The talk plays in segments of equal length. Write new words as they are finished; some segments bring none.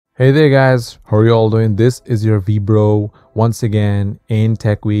Hey there guys, how are you all doing? This is your V-Bro once again in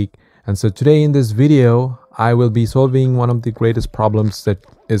Tech Week. And so today in this video, I will be solving one of the greatest problems that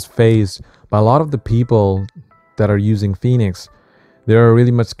is faced by a lot of the people that are using Phoenix. They're really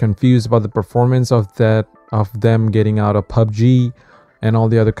much confused about the performance of them getting out of PUBG and all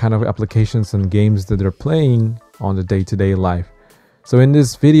the other kind of applications and games that they're playing on the day-to-day life. So in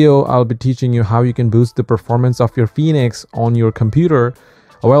this video, I'll be teaching you how you can boost the performance of your Phoenix on your computer.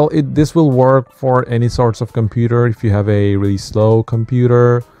 Well, this will work for any sorts of computer. If you have a really slow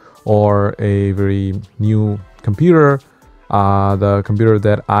computer or a very new computer, the computer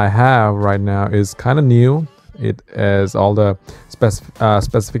that I have right now is kind of new. It has all the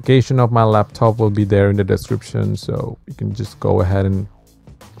specification of my laptop will be there in the description, so you can just go ahead and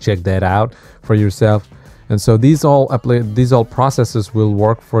check that out for yourself. And so these all processes will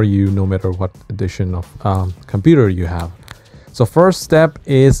work for you no matter what edition of computer you have. So first step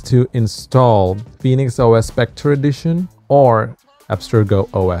is to install Phoenix OS Spectre Edition or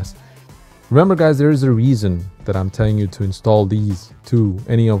Abstergo OS. Remember guys, there is a reason that I'm telling you to install these two,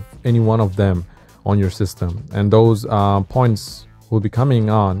 any one of them on your system. And those points will be coming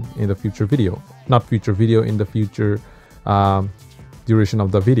on in the future video. Not future video, in the future duration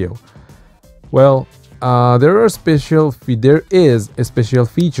of the video. Well, there is a special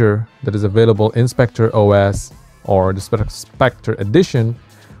feature that is available in Spectre OS or the Spectre Edition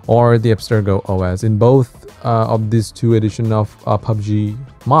or the Abstergo OS. In both of these two editions of PUBG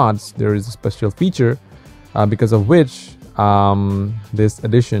mods, there is a special feature because of which this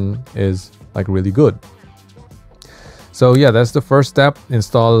edition is like really good. So yeah, that's the first step.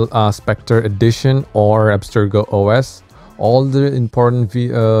 Install Spectre Edition or Abstergo OS. All the important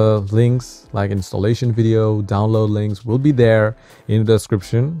links like installation video, download links will be there in the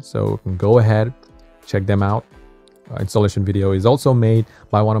description, so you can go ahead, check them out. Installation video is also made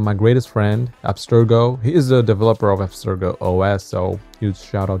by one of my greatest friend, Abstergo. He is a developer of Abstergo OS, so huge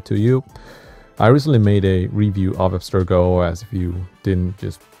shout out to you. I recently made a review of Abstergo OS. If you didn't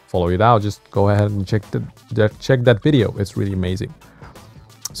just follow it out, just go ahead and check that video. It's really amazing.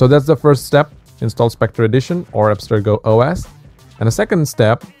 So that's the first step, install Spectre Edition or Abstergo OS. And the second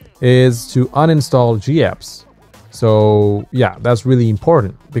step is to uninstall GApps. So yeah, that's really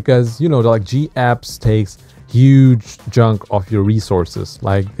important because, you know, like GApps takes huge chunk of your resources.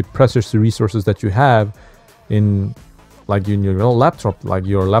 Like it pressures the resources that you have in your laptop. Like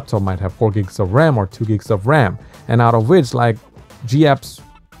your laptop might have 4 gigs of RAM or 2 gigs of RAM, and out of which like GApps,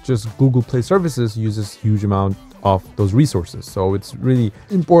 just Google Play services, uses huge amount of those resources. So it's really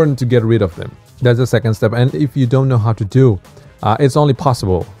important to get rid of them. That's the second step. And if you don't know how to do, it's only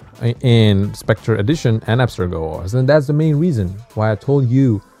possible in Spectre Edition and Abstergo OS. And that's the main reason why I told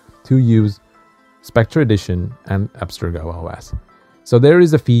you to use Spectre Edition and Abstergo OS. So there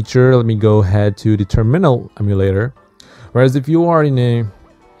is a feature. Let me go ahead to the terminal emulator. Whereas if you are in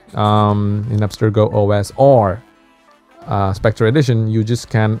Abstergo OS or Spectre Edition, you just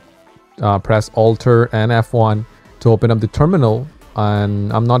can press Alt and F1 to open up the terminal.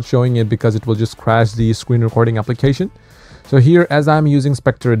 And I'm not showing it because it will just crash the screen recording application. So here, as I'm using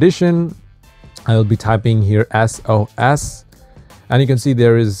Spectre Edition, I'll be typing here SOS. And you can see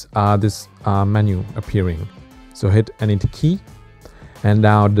there is this menu appearing. So hit any key. And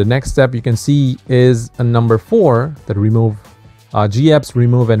now the next step you can see is a number 4 that remove GApps,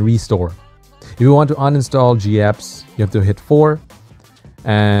 remove and restore. If you want to uninstall GApps, you have to hit 4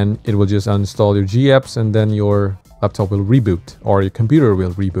 and it will just uninstall your GApps, and then your laptop will reboot or your computer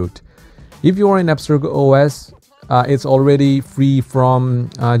will reboot. If you are in Abstergo OS, it's already free from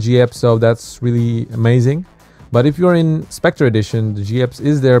GApps, so that's really amazing. But if you're in Spectre Edition, the GApps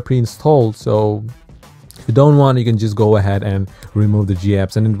is there pre-installed, so if you don't want, you can just go ahead and remove the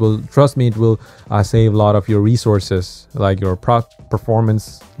GApps, and it will, trust me, it will save a lot of your resources, like your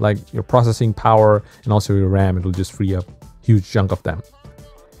performance, like your processing power, and also your RAM. It will just free up huge chunk of them.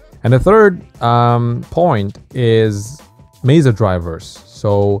 And the third point is Mesa drivers.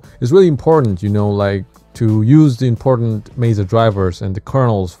 So it's really important, you know, like to use the important Mesa drivers and the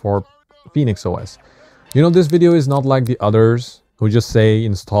kernels for Phoenix OS. You know, this video is not like the others who just say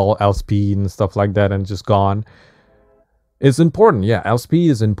install LSP and stuff like that and just gone. It's important, yeah, LSP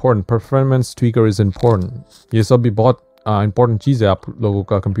is important, performance tweaker is important. ये सब भी बहुत important चीज़ है आप लोगों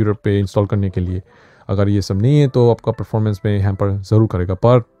का computer पे install करने के लिए. अगर ये सब नहीं है तो आपका परफॉर्मेंस में हैम्पर ज़रूर करेगा.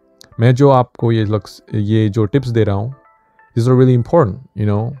 पर मैं जो आपको ये जो टिप्स दे रहा हूँ, these are really important, you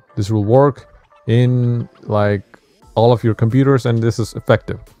know. This will work in like all of your computers and this is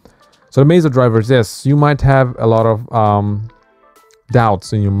effective. So the Mesa drivers, yes, you might have a lot of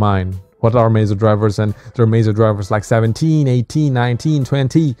doubts in your mind what are Mesa drivers, and there are Mesa drivers like 17, 18, 19,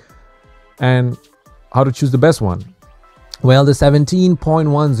 20, and how to choose the best one. Well, the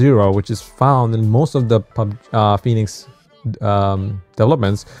 17.10, which is found in most of the Phoenix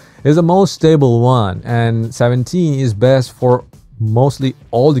developments, is the most stable one, and 17 is best for mostly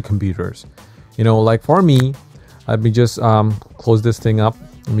all the computers. You know, like for me, let me just close this thing up.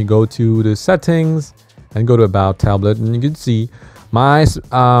 Let me go to the settings and go to about tablet, and you can see my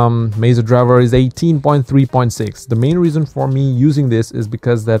Mesa driver is 18.3.6. The main reason for me using this is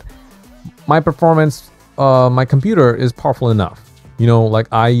because that my performance, my computer is powerful enough. You know, like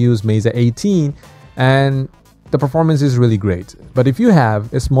I use Mesa 18 and the performance is really great. But if you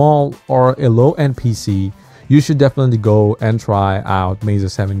have a small or a low-end PC, you should definitely go and try out Mesa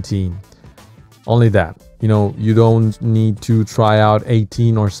 17. Only that. You know, you don't need to try out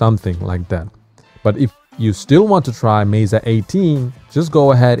 18 or something like that. But if you still want to try Mesa 18, just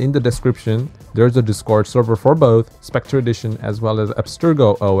go ahead. In the description, there's a Discord server for both Spectre Edition as well as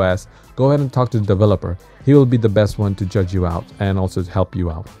Abstergo OS. Go ahead and talk to the developer. He will be the best one to judge you out and also to help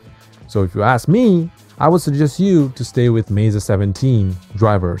you out. So if you ask me, I would suggest you to stay with Mesa 17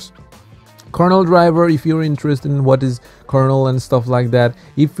 drivers. Kernel driver, if you're interested in what is kernel and stuff like that,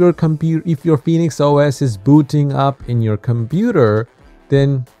 if your Phoenix OS is booting up in your computer,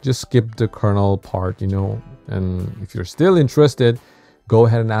 then just skip the kernel part, you know. And if you're still interested, go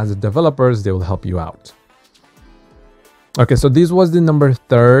ahead and ask the developers, they will help you out. Okay, so this was the number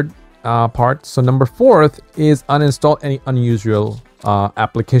third part. So number fourth is uninstall any unusual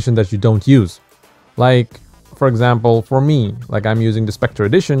application that you don't use. Like, for example, for me, like I'm using the Spectre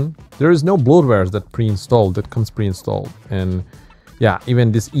Edition, there is no bloatwares that comes pre-installed. And yeah,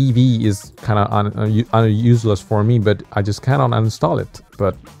 even this EV is kind of useless for me, but I just cannot uninstall it.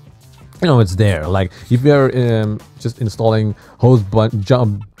 But you know, it's there. Like if you're just installing whole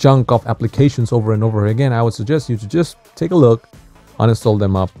junk of applications over and over again, I would suggest you to just take a look, uninstall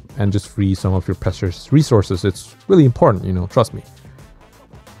them up, and just free some of your precious resources. It's really important, you know, trust me.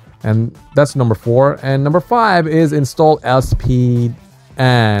 And that's number 4. And number 5 is install LSpeed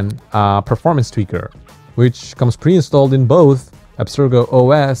and performance tweaker, which comes pre-installed in both Abstergo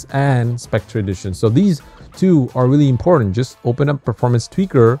OS and Spectre Edition. So these two are really important. Just open up performance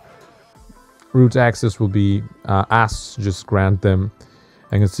tweaker. Root access will be asked, just grant them.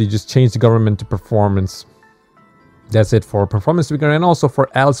 And you can see, just change the government to performance. That's it for performance tweaker. And also for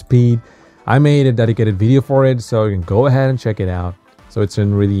LSpeed, I made a dedicated video for it, so you can go ahead and check it out. So it's a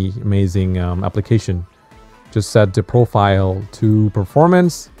really amazing application. Just set the profile to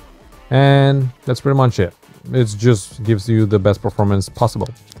performance, and that's pretty much it. It just gives you the best performance possible.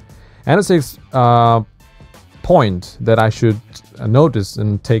 And the sixth point that I should notice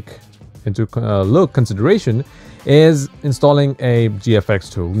and take into consideration is installing a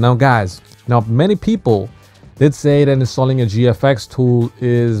GFX tool. Now guys, many people did say that installing a GFX tool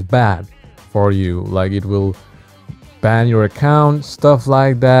is bad for you, like it will ban your account, stuff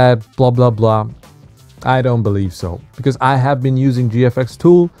like that, blah blah blah. I don't believe so, because I have been using GFX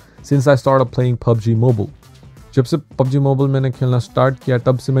tool since I started playing PUBG Mobile. जब से PUBG Mobile मैंने खेलना start किया,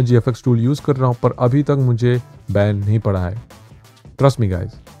 तब से मैं GFX tool use कर रहा हूँ, पर अभी तक मुझे बैन नहीं पड़ा है. Trust me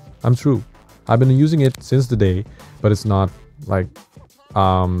guys, I'm true. I've been using it since the day, but it's not like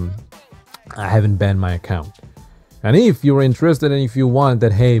I haven't banned my account. And if you're interested and if you want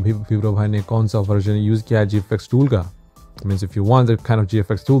that, hey, Vibro bhai ne kaun sa version use kiya GFX tool ka, means if you want the kind of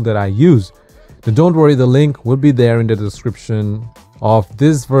GFX tool that I use, then don't worry, the link will be there in the description of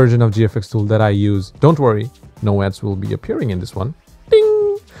this version of GFX tool that I use. Don't worry, no ads will be appearing in this one.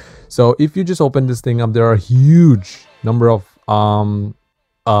 Ding! So if you just open this thing up, there are a huge number of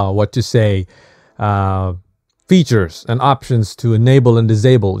features and options to enable and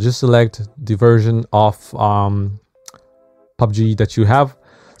disable. Just select the version of PUBG that you have,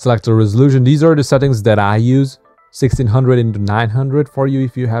 select the resolution. These are the settings that I use. 1600 into 900 for you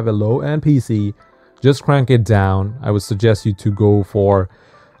if you have a low-end PC. Just crank it down. I would suggest you to go for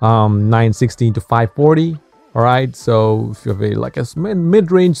 916 to 540. All right, so if you have like a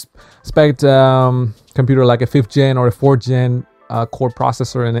mid-range spec computer, like a 5th gen or a 4th gen core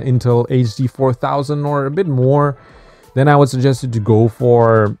processor and an Intel HD 4000 or a bit more, then I would suggest you to go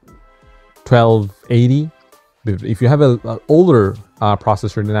for 1280. If you have an older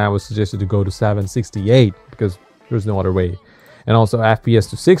processor, then I would suggest you to go to 768, because there's no other way. And also FPS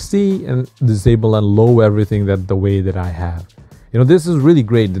to 60 and disable and low everything the way that I have. You know, this is really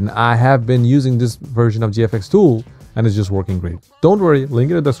great, and I have been using this version of GFX tool and it's just working great. Don't worry, link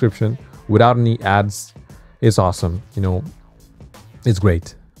in the description, without any ads. It's awesome, you know, it's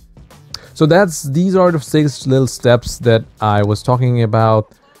great. So these are the 6 little steps that I was talking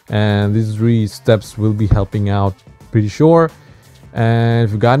about and these 3 steps will be helping out pretty sure. And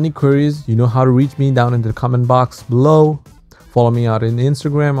if you got any queries, you know how to reach me down in the comment box below. Follow me out in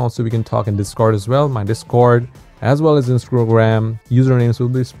Instagram. Also, we can talk in Discord as well. My Discord as well as Instagram usernames will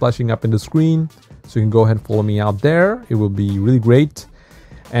be splashing up in the screen, so you can go ahead and follow me out there. It will be really great.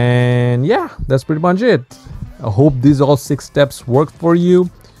 And yeah, that's pretty much it. I hope these all 6 steps worked for you.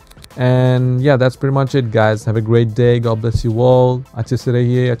 And yeah, that's pretty much it, guys. Have a great day. God bless you all. अच्छे से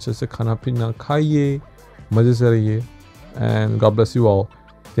रहिए, अच्छे से खाना पीना खाइए, मजे से रहिए. And God bless you all.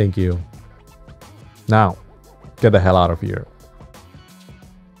 Thank you. Now, get the hell out of here.